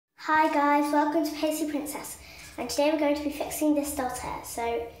Hi guys, welcome to Paisley Princess, and today we're going to be fixing this doll's hair.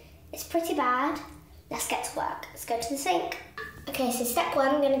 So it's pretty bad. Let's get to work. Let's go to the sink. Okay, so step one,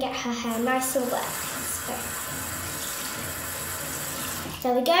 I'm going to get her hair nice and wet.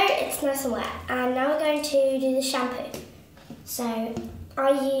 There we go, it's nice and wet. And now we're going to do the shampoo. So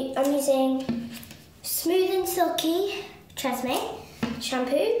I'm using Smooth and Silky Tresemme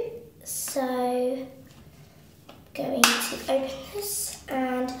shampoo. So going to open this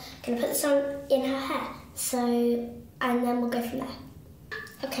and going to put this on in her hair. And then we'll go from there.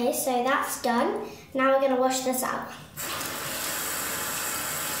 Okay, so that's done. Now we're going to wash this out.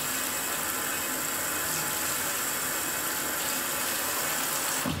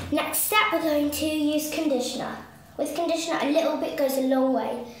 Next step, we're going to use conditioner. With conditioner, a little bit goes a long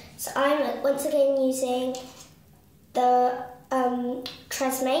way. So I'm once again using the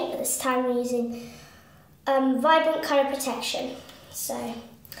Tresemme, but this time we're using Vibrant Colour Protection. So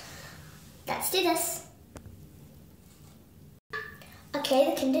let's do this. Okay,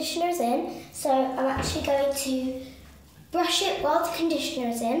 the conditioner is in, so I'm actually going to brush it while the conditioner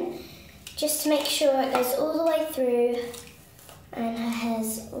is in, just to make sure it goes all the way through and her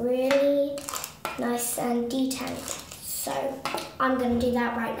hair's really nice and detangled. So I'm going to do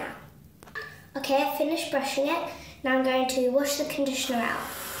that right now. Okay, I've finished brushing it. Now I'm going to wash the conditioner out.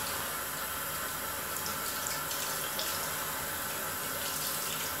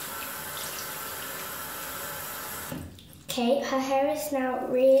 Okay, her hair is now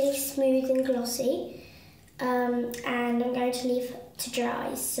really smooth and glossy, and I'm going to leave it to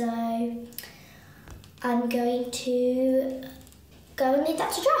dry. So I'm going to go and leave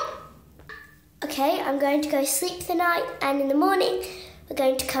that to dry. Okay, I'm going to go sleep the night, and in the morning we're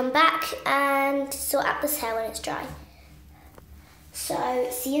going to come back and sort out this hair when it's dry. So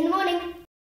see you in the morning.